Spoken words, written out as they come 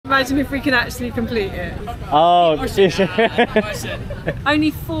Imagine if we can actually complete it. Oh,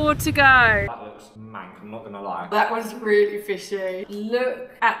 Only 4 to go. That looks mank, I'm not gonna lie. That was really fishy. Look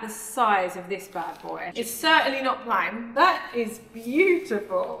at the size of this bad boy. It's certainly not plain. That is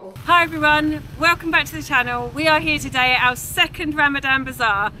beautiful. Hi everyone, welcome back to the channel. We are here today at our second Ramadan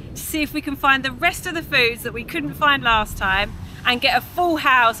Bazaar to see if we can find the rest of the foods that we couldn't find last time and get a full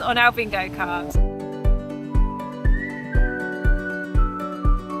house on our bingo cards.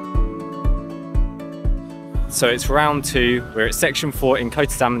 So it's round 2, we're at section 4 in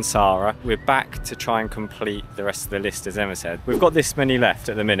Kota Damansara. We're back to try and complete the rest of the list, as Emma said. We've got this many left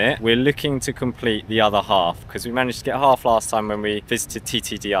at the minute. We're looking to complete the other half because we managed to get half last time when we visited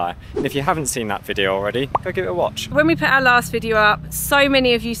TTDI. And if you haven't seen that video already, go give it a watch. When we put our last video up, so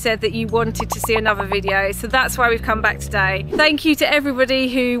many of you said that you wanted to see another video, so that's why we've come back today. Thank you to everybody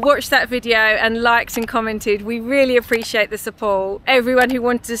who watched that video and liked and commented. We really appreciate the support. Everyone who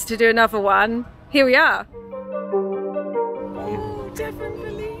wanted us to do another one, here we are.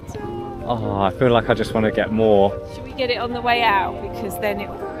 Oh, I feel like I just want to get more. Should we get it on the way out? Because then it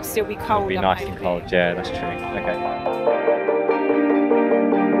will still be cold. It'll be nice and cold, yeah, that's true. Okay.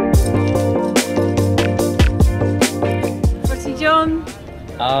 Roti John.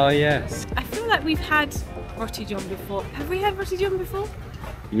 Oh, yes. I feel like we've had Roti John before. Have we had Roti John before?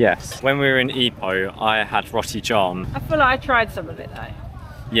 Yes. When we were in Ipoh, I had Roti John. I feel like I tried some of it though.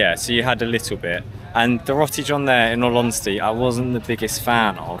 Yeah, so you had a little bit. And the Roti John there, in all honesty, I wasn't the biggest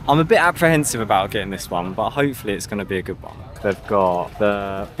fan of. I'm a bit apprehensive about getting this one, but hopefully it's going to be a good one. They've got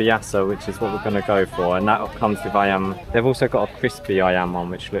the biasa, which is what we're going to go for, and that comes with ayam. They've also got a crispy ayam one,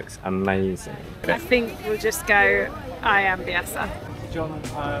 which looks amazing. I think we'll just go ayam biasa. John,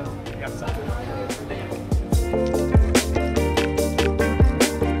 biasa.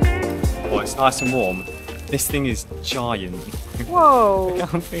 Oh, it's nice and warm. This thing is giant. Whoa! I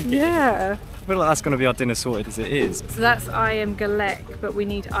can't think yeah. I feel like that's going to be our dinner sorted as it is. So that's ayam galek, but we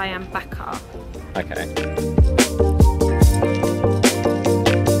need ayam bakar. Okay.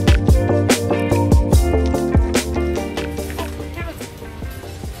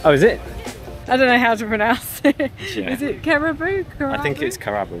 Oh, is it? I don't know how to pronounce it. Yeah. Is it caribou? I think it's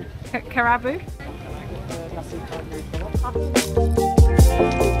karabu. Caribou?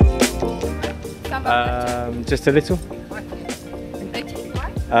 Just a little.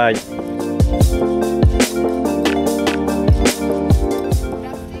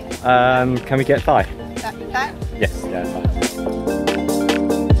 Can we get thigh? Yes, yeah, thigh.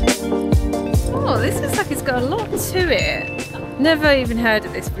 Oh, this looks like it's got a lot to it. Never even heard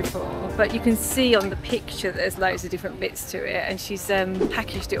of this before, but you can see on the picture there's loads of different bits to it, and she's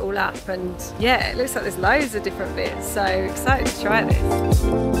packaged it all up, and yeah, it looks like there's loads of different bits, so excited to try this.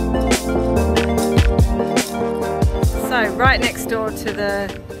 So right next door to the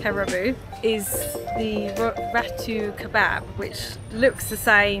caribou is the ratu kebab, which looks the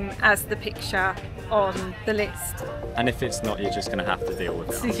same as the picture on the list. And if it's not, you're just going to have to deal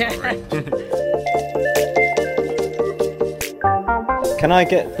with it. Yeah. Can I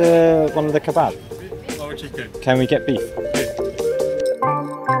get one of the kebab? Or chicken? Can we get beef?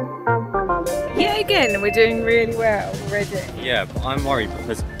 Yeah, again, we're doing really well already. Yeah, but I'm worried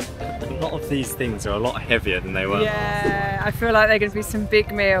because a lot of these things are a lot heavier than they were. Yeah, I feel like they're going to be some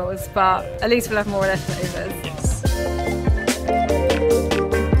big meals, but at least we'll have more leftovers. Yes.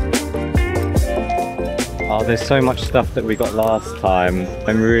 Oh, there's so much stuff that we got last time.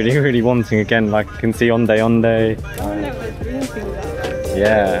 I'm really, really wanting again, like I can see onde.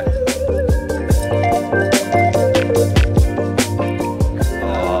 Yeah.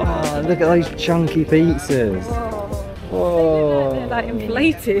 Oh, look at those chunky pizzas. Whoa. They're like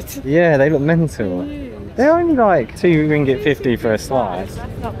inflated. Yeah, they look mental. They're only like £2.50 for a slice.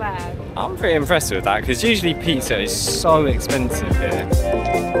 That's not bad. I'm pretty impressed with that because usually pizza is so expensive here.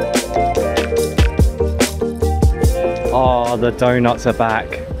 Oh, the donuts are back.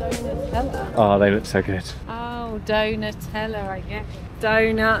 Donutella. Oh, they look so good. Oh, Donutella, I guess.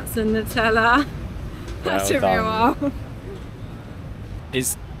 Donuts and Nutella. That took me a while.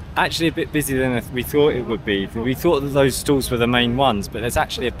 It's actually a bit busier than we thought it would be. We thought that those stalls were the main ones, but there's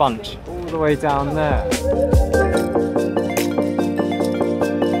actually a bunch all the way down there.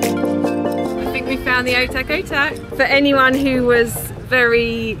 I think we found the otak-otak. For anyone who was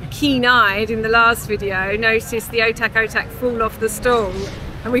very keen-eyed in the last video, noticed the otak-otak fall off the stall.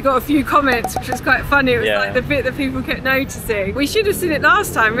 And we got a few comments, which was quite funny. It was like the bit that people kept noticing. We should have seen it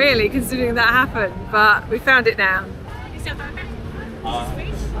last time, really, considering that happened, but we found it now.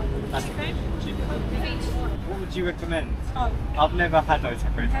 What would you recommend? I've never had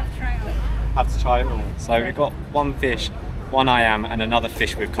otak-otak. Have to try it all. So we've got one fish one ayam and another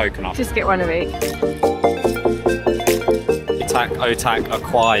fish with coconut. Just get one of each. Otak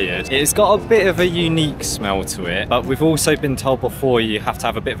acquired. It's got a bit of a unique smell to it, but we've also been told before you have to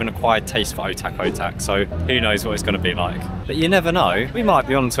have a bit of an acquired taste for otak, so who knows what it's going to be like. But you never know, we might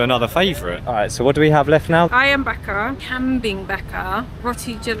be on to another favourite. Alright, so what do we have left now? Ayam bakar, kambing bakar,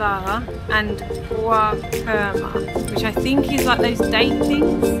 roti jala and buah kurma, which I think is like those date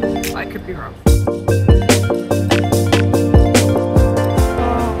things, but I could be wrong.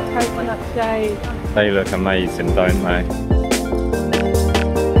 Oh, coconut shade. They look amazing, don't they?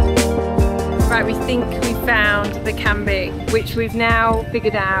 Right, we think we found the kambing, which we've now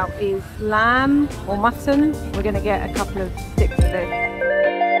figured out is lamb or mutton. We're going to get a couple of sticks of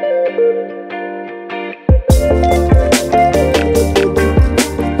this.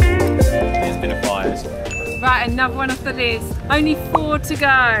 It's been a fire. Right, another one off the list. Only 4 to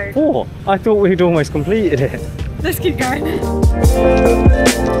go. 4? I thought we'd almost completed it. Let's keep going. 4.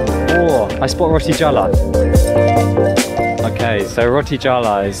 I spot roti jala. Okay, so roti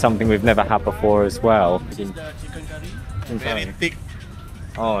jala is something we've never had before as well. Chicken curry. Very thick.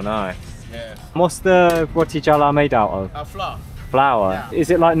 Oh, nice. Yes. What's the roti jala made out of? Flour. Flour. Yeah. Is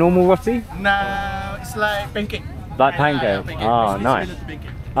it like normal roti? Nah, it's like pancake. Like pancake? Pancake. Oh, It's nice. similar to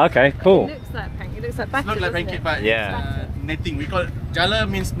pancake. Okay, cool. It looks like pancake. It looks like batter. Not like doesn't pancake, it? but Yeah. it's netting. We call it jala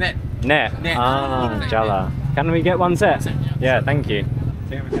means net. Net. Net. Ah, Net. jala. Can we get one set? Set, yeah. Yeah, thank you.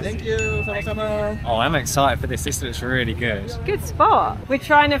 Thank you. Sama-sama. Oh, I'm excited for this. This looks really good. Good spot. We're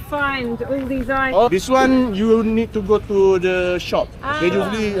trying to find all these items. Oh, this one you need to go to the shop. They Ah.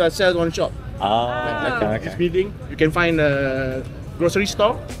 usually sell on shop. Ah, Like okay, this okay. building, you can find a grocery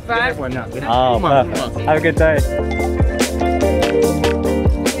store. They Right. have one now. They have Oh, rumah, perfect. rumah. Have a good day.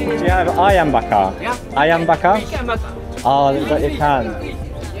 Do you have ayam bakar? Yeah. Ayam bakar? Oh, you can.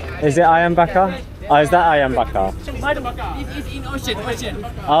 Is it ayam bakar? Oh, is that ayam bakar? It's in ocean.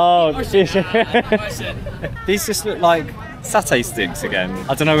 Oh, these just look like satay sticks again.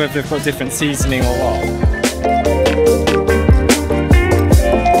 I don't know whether they've got different seasoning or what.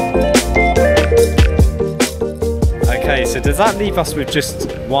 Okay, so does that leave us with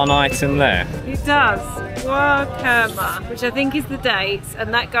just one item there? It does. Buah kurma, which I think is the dates,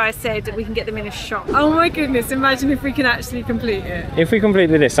 and that guy said that we can get them in a shop. Oh my goodness, imagine if we can actually complete it. If we complete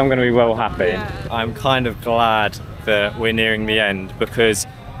this, I'm going to be well happy. Yeah. I'm kind of glad that we're nearing the end because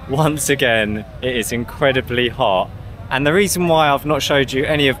once again, it is incredibly hot. And the reason why I've not showed you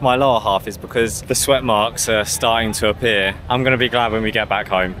any of my lower half is because the sweat marks are starting to appear. I'm going to be glad when we get back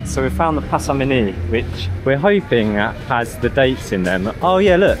home. So we found the pasamini, which we're hoping has the dates in them. Oh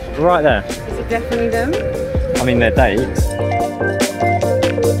yeah, look, right there. Is it definitely them? I mean, they're dates.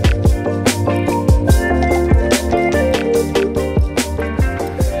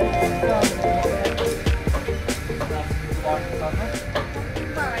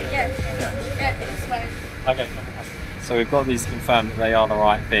 Okay. So we've got these confirmed that they are the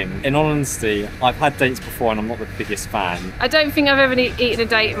right thing. In all honesty, I've had dates before and I'm not the biggest fan. I don't think I've ever eaten a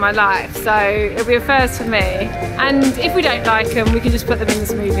date in my life, so it'll be a first for me. And if we don't like them, we can just put them in the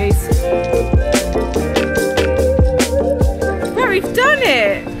smoothies. Right, we've done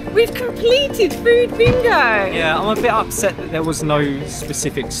it! We've completed food bingo! Yeah, I'm a bit upset that there was no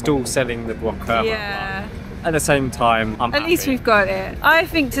specific stall selling the buah kurma. Yeah. At the same time, I'm At least we've got it. I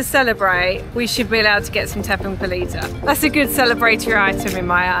think to celebrate, we should be allowed to get some tepung palita. That's a good celebratory item in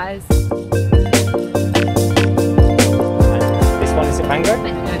my eyes. This one is a mango?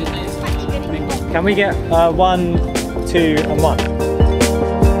 Can we get 1, 2 and 1?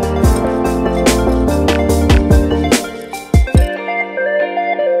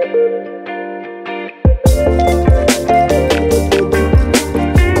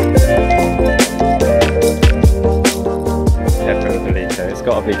 It's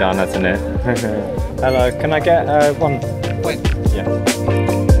got to be done, hasn't it? Hello, can I get 1? Yeah.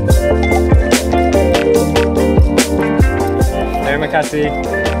 Terima kasih.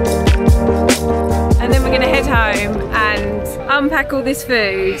 And then we're going to head home and unpack all this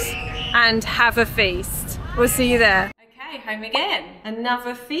food and have a feast. We'll see you there. Okay, home again.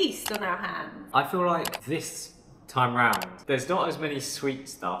 Another feast on our hands. I feel like this time round, there's not as many sweet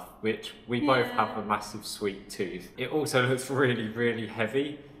stuff, which we both have a massive sweet tooth. It also looks really, really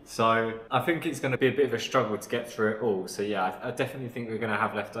heavy. So I think it's going to be a bit of a struggle to get through it all. So yeah, I definitely think we're going to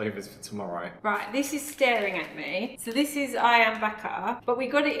have leftovers for tomorrow. Right, this is staring at me. So this is ayam bakar, but we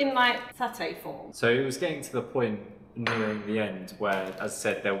got it in like satay form. So it was getting to the point nearing the end where, as I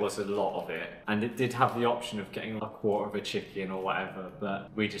said, there was a lot of it, and it did have the option of getting a quarter of a chicken or whatever, but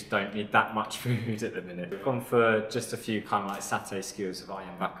we just don't need that much food at the minute. We've gone for just a few kind of like satay skewers of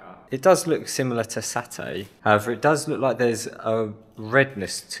ayam bakar. It does look similar to satay. However, it does look like there's a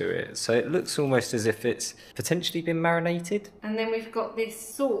redness to it. So it looks almost as if it's potentially been marinated. And then we've got this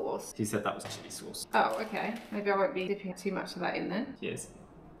sauce. He said that was chili sauce. Oh, okay. Maybe I won't be dipping too much of that in then. Yes.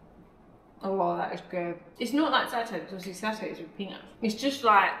 Oh, wow, that is good. It's not like satay, because obviously satay is with peanuts. It's just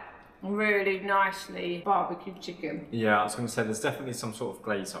like really nicely barbecued chicken. Yeah, I was going to say there's definitely some sort of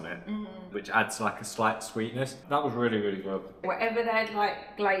glaze on it, which adds like a slight sweetness. That was really, really good. Whatever they'd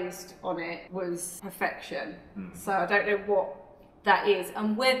like glazed on it was perfection. So I don't know what that is,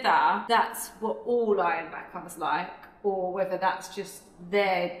 and whether that's what all linebackers like, or whether that's just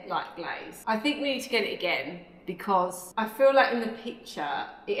their like glaze. I think we need to get it again, because I feel like in the picture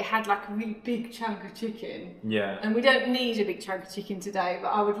it had like a really big chunk of chicken. Yeah. And we don't need a big chunk of chicken today, but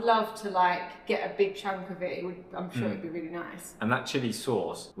I would love to like get a big chunk of it. I'm sure it'd be really nice. And that chili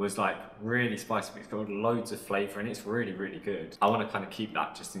sauce was like really spicy. It's got loads of flavour and it's really, really good. I want to kind of keep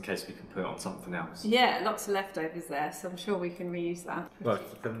that just in case we can put it on something else. Yeah, lots of leftovers there, so I'm sure we can reuse that.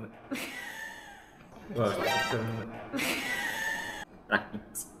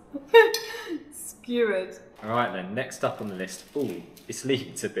 Skewered. Alright then, next up on the list. Ooh, it's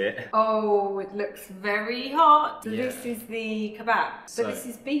leaked a bit. Oh, it looks very hot. So Yeah. this is the kebab. So- But this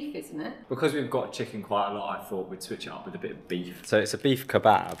is beef, isn't it? Because we've got chicken quite a lot, I thought we'd switch it up with a bit of beef. So it's a beef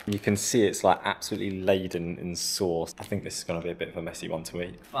kebab. You can see it's like absolutely laden in sauce. I think this is going to be a bit of a messy one to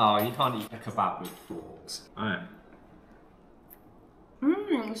eat. Oh, you can't eat a kebab with forks. Alright.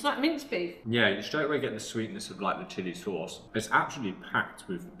 It's like minced beef. Yeah, you straight away get the sweetness of like the chili sauce. It's actually packed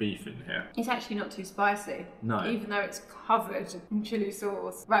with beef in here. It's actually not too spicy. No. Even though it's covered in chili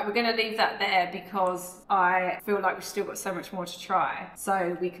sauce. Right, we're going to leave that there because I feel like we've still got so much more to try.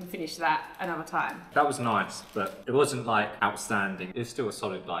 So we can finish that another time. That was nice, but it wasn't like outstanding. It's still a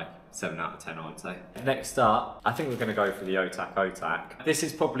solid like 7 out of 10, I would say. Next up, I think we're going to go for the otak-otak. This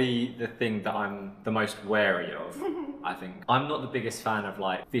is probably the thing that I'm the most wary of, I think. I'm not the biggest fan of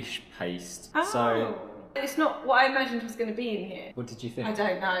like fish paste, so... It's not what I imagined was going to be in here. What did you think? I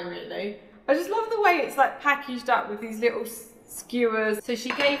don't know really. I just love the way it's like packaged up with these little skewers. So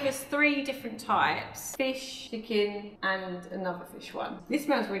she gave us 3 different types. Fish, chicken and another fish one. This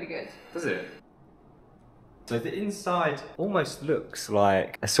smells really good. Does it? So the inside almost looks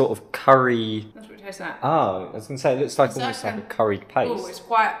like a sort of curry... That's what it tastes like. Oh, I was going to say it looks like It's almost like like a curried paste. Oh, it's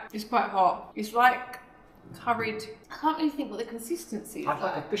quite hot. It's like curried. I can't really think what the consistency is Like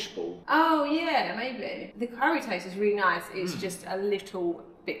like. a fishball. Oh yeah, maybe. The curry taste is really nice. It's just a little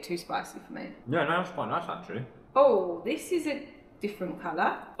bit too spicy for me. Yeah, no, it's quite nice actually. Oh, this is a different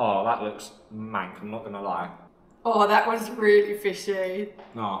colour. Oh, that looks mank, I'm not going to lie. Oh, that one's really fishy.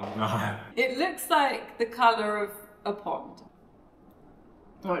 No, no. It looks like the colour of a pond.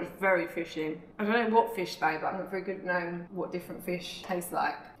 Oh, it's very fishy. I don't know what fish though, but I'm not very good at knowing what different fish taste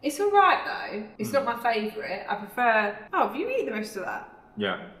like. It's alright though. It's not my favourite. I prefer... Oh, have you eaten the rest of that?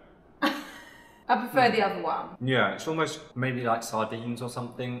 Yeah. I prefer the other one. Yeah, it's almost maybe like sardines or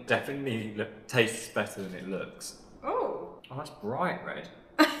something. Definitely tastes better than it looks. Oh. Oh, that's bright red.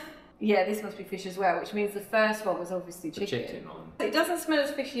 Yeah, this must be fish as well, which means the first one was obviously chicken. The chicken on. It doesn't smell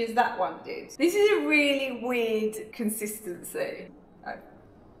as fishy as that one did. This is a really weird consistency. Oh.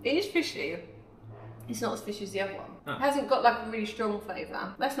 It is fishy. It's not as fishy as the other one. Oh. It hasn't got like a really strong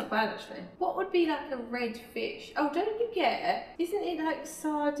flavour. That's not bad actually. What would be like a red fish? Oh, don't you get? Isn't it like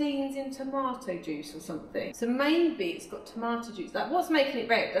sardines in tomato juice or something? So maybe it's got tomato juice. Like what's making it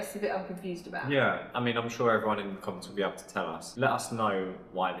red? That's the bit I'm confused about. Yeah, I mean, I'm sure everyone in the comments will be able to tell us. Let us know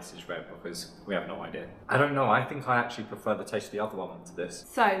why this is red because we have no idea. I don't know, I think I actually prefer the taste of the other one to this.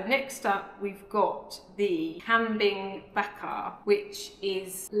 So next up we've got the kambing bakar, which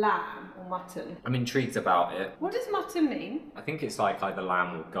is lamb or mutton. I'm intrigued about it. What does mutton mean? I think it's like either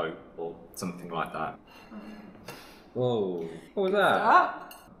lamb or goat or something like that. Whoa, what was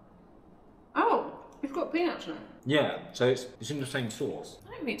that? Oh, it's got peanuts in it. Yeah, so it's in the same sauce.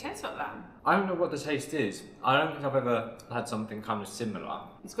 I don't think it tastes like lamb. I don't know what the taste is. I don't think I've ever had something kind of similar.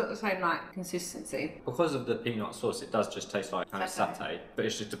 It's got the same like consistency. Because of the peanut sauce, it does just taste like kind of Satay. satay, but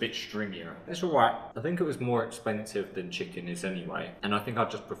it's just a bit stringier. It's alright. I think it was more expensive than chicken is anyway, and I think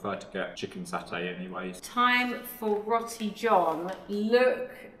I'd just prefer to get chicken satay anyways. Time for Roti John. Look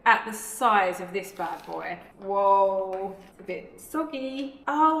at the size of this bad boy. Whoa, it's a bit soggy.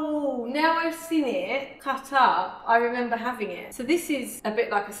 Oh, now I've seen it cut up, I remember having it. So this is a bit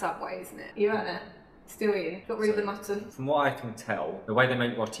like a Subway, isn't it? You had it? Still in. Got rid of the mutton. From what I can tell, the way they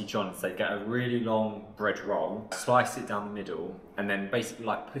make roti john is they get a really long bread roll, slice it down the middle, and then basically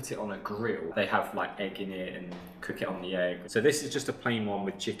like put it on a grill. They have like egg in it and cook it on the egg. So this is just a plain one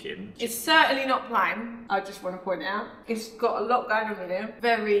with chicken. It's certainly not plain, I just want to point out. It's got a lot going on in it.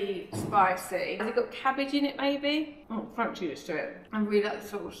 Very spicy. Has it got cabbage in it maybe? Oh, crunchiness to it. I really like the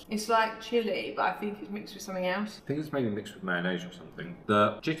sauce. It's like chilli, but I think it's mixed with something else. I think it's maybe mixed with mayonnaise or something.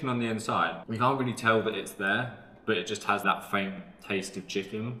 The chicken on the inside, you can't really tell that it's there, but it just has that faint taste of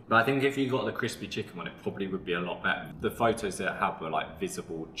chicken. But I think if you got the crispy chicken one, it probably would be a lot better. The photos that I have were like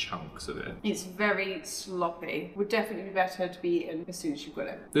visible chunks of it. It's very sloppy. Would definitely be better to be eaten as soon as you've got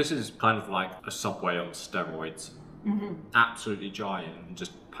it. This is kind of like a Subway on steroids. Absolutely giant and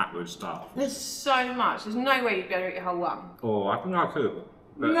just packed with stuff. There's so much. There's no way you'd be able to eat a whole one. Oh, I think I could.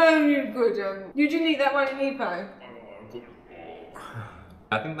 No, you couldn't. You didn't eat that one in Ipoh.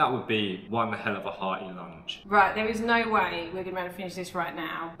 I think that would be one hell of a hearty lunch. Right, there is no way we're going to be able to finish this right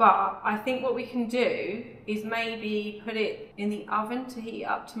now. But I think what we can do is maybe put it in the oven to heat it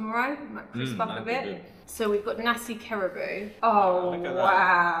up tomorrow. Might crisp up a bit. Good. So we've got nasi kerabu. Oh, Look at that.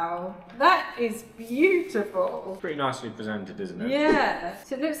 wow. That is beautiful. Pretty nicely presented, isn't it? Yeah.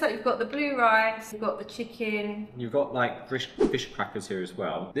 So it looks like you've got the blue rice, you've got the chicken. You've got like fish crackers here as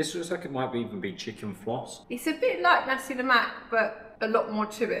well. This looks like it might even be chicken floss. It's a bit like nasi lemak, but a lot more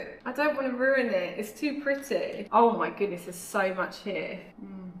to it. I don't want to ruin it. It's too pretty. Oh my goodness, there's so much here.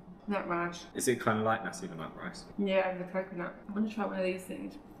 That rice. Is it kind of like nasi lemak rice? Yeah, and the coconut. I want to try one of these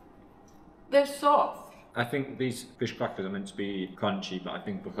things. They're soft. I think these fish crackers are meant to be crunchy, but I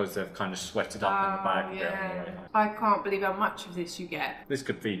think because they've kind of sweated up in the bag a bit. Yeah. I can't believe how much of this you get. This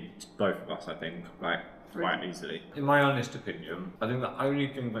could feed both of us, I think, like quite easily. In my honest opinion, I think the only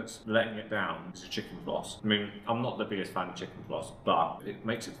thing that's letting it down is the chicken floss. I mean, I'm not the biggest fan of chicken floss, but it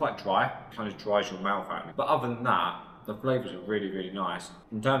makes it quite dry. It kind of dries your mouth out. But other than that, the flavours are really, really nice.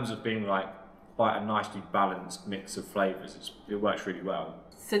 In terms of being like quite a nicely balanced mix of flavours, it works really well.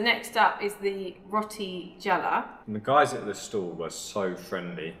 So next up is the roti jala. And the guys at the stall were so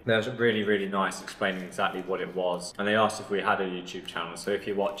friendly. They were really, really nice explaining exactly what it was. And they asked if we had a YouTube channel, so if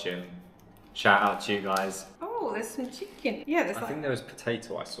you're watching, shout out to you guys. Oh, there's some chicken. Yeah, there's I like... think there was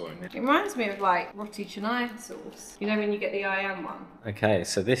potato I saw in it. It reminds me of like roti canai sauce. You know when you get the ayam one? Okay,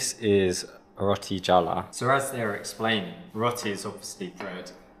 so this is roti jala. So as they were explaining, roti is obviously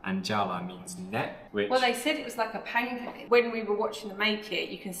bread and jala means net, which... Well, they said it was like a pancake. When we were watching them make it,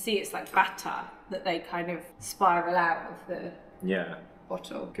 you can see it's like batter that they kind of spiral out of the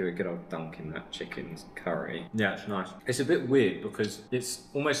bottle. Give it a good old dunk in that chicken curry. Yeah, it's nice. It's a bit weird because it's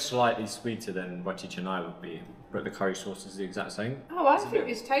almost slightly sweeter than roti canai would be, but the curry sauce is the exact same. Oh, I think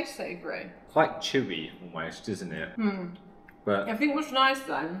this tastes savoury. Quite chewy almost, isn't it? But I think what's nice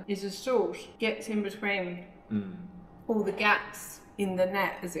though is the sauce gets in between all the gaps in the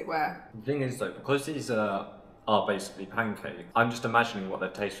net, as it were. The thing is though, because these are basically pancakes, I'm just imagining what they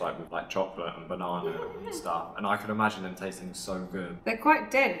taste like with like chocolate and banana and stuff, and I can imagine them tasting so good. They're quite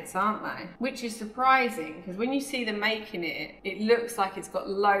dense, aren't they? Which is surprising, because when you see them making it, it looks like it's got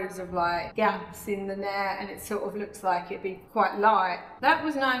loads of like gaps in the net, and it sort of looks like it'd be quite light. That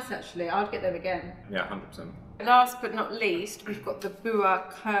was nice actually, I'd get them again. Yeah, 100%. Last but not least, we've got the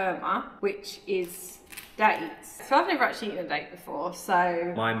buah kurma, which is dates. So I've never actually eaten a date before,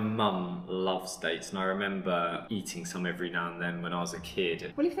 so... My mum loves dates, and I remember eating some every now and then when I was a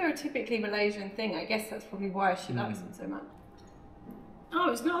kid. Well, if they're a typically Malaysian thing, I guess that's probably why she likes them so much. Oh,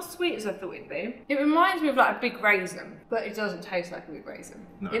 it's not as sweet as I thought it'd be. It reminds me of like a big raisin, but it doesn't taste like a big raisin.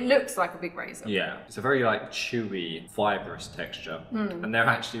 No. It looks like a big raisin. Yeah, it's a very like chewy, fibrous texture, and they're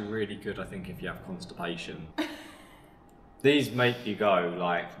actually really good, I think, if you have constipation. These make you go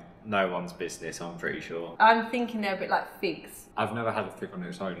like no one's business, I'm pretty sure. I'm thinking they're a bit like figs. I've never had a fig on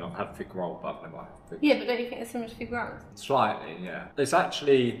its own. I've had a fig roll, but I've never had a fig. Yeah, but don't you think there's so much fig rolls? Slightly, yeah. It's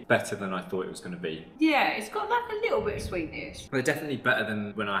actually better than I thought it was going to be. Yeah, it's got like a little bit of sweetness. They're definitely better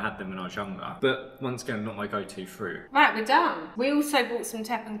than when I had them when I was younger. But once again, not my go-to fruit. Right, we're done. We also bought some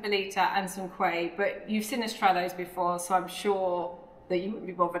tepung pelita and some quay, but you've seen us try those before, so I'm sure that you wouldn't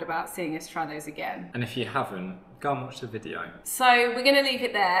be bothered about seeing us try those again. And if you haven't, go and watch the video. So we're going to leave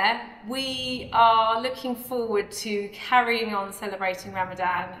it there. We are looking forward to carrying on celebrating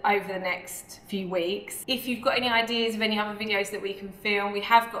Ramadan over the next few weeks. If you've got any ideas of any other videos that we can film, we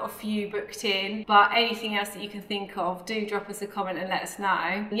have got a few booked in, but anything else that you can think of, do drop us a comment and let us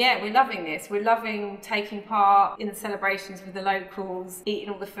know. Yeah, we're loving this. We're loving taking part in the celebrations with the locals, eating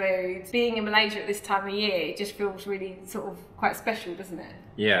all the food. Being in Malaysia at this time of year, it just feels really sort of quite special, doesn't it?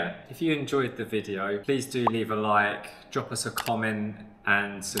 Yeah. If you enjoyed the video, please do leave a like, drop us a comment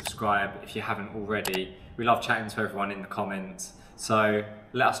and subscribe if you haven't already. We love chatting to everyone in the comments. So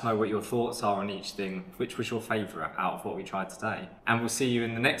let us know what your thoughts are on each thing. Which was your favourite out of what we tried today? And we'll see you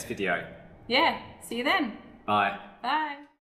in the next video. Yeah, see you then. Bye. Bye.